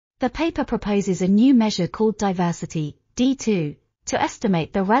The paper proposes a new measure called diversity, D2, to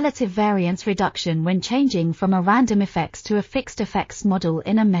estimate the relative variance reduction when changing from a random effects to a fixed effects model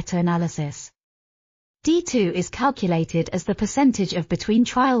in a meta-analysis. D2 is calculated as the percentage of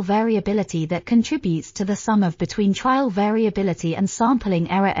between-trial variability that contributes to the sum of between-trial variability and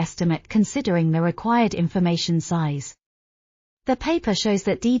sampling error estimate considering the required information size. The paper shows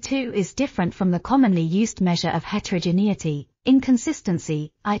that D2 is different from the commonly used measure of heterogeneity,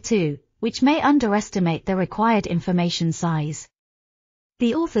 inconsistency, I2, which may underestimate the required information size.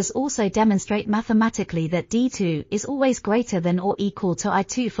 The authors also demonstrate mathematically that D2 is always greater than or equal to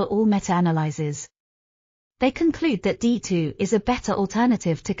I2 for all meta-analyses. They conclude that D2 is a better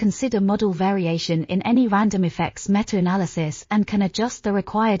alternative to consider model variation in any random effects meta-analysis and can adjust the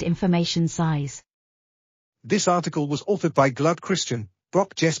required information size. This article was authored by Gluud, Kristian,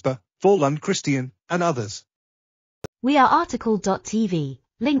 Brok, Jesper, Thorlund, Kristian, and others. We are RTCLTV,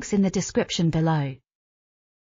 links in the description below.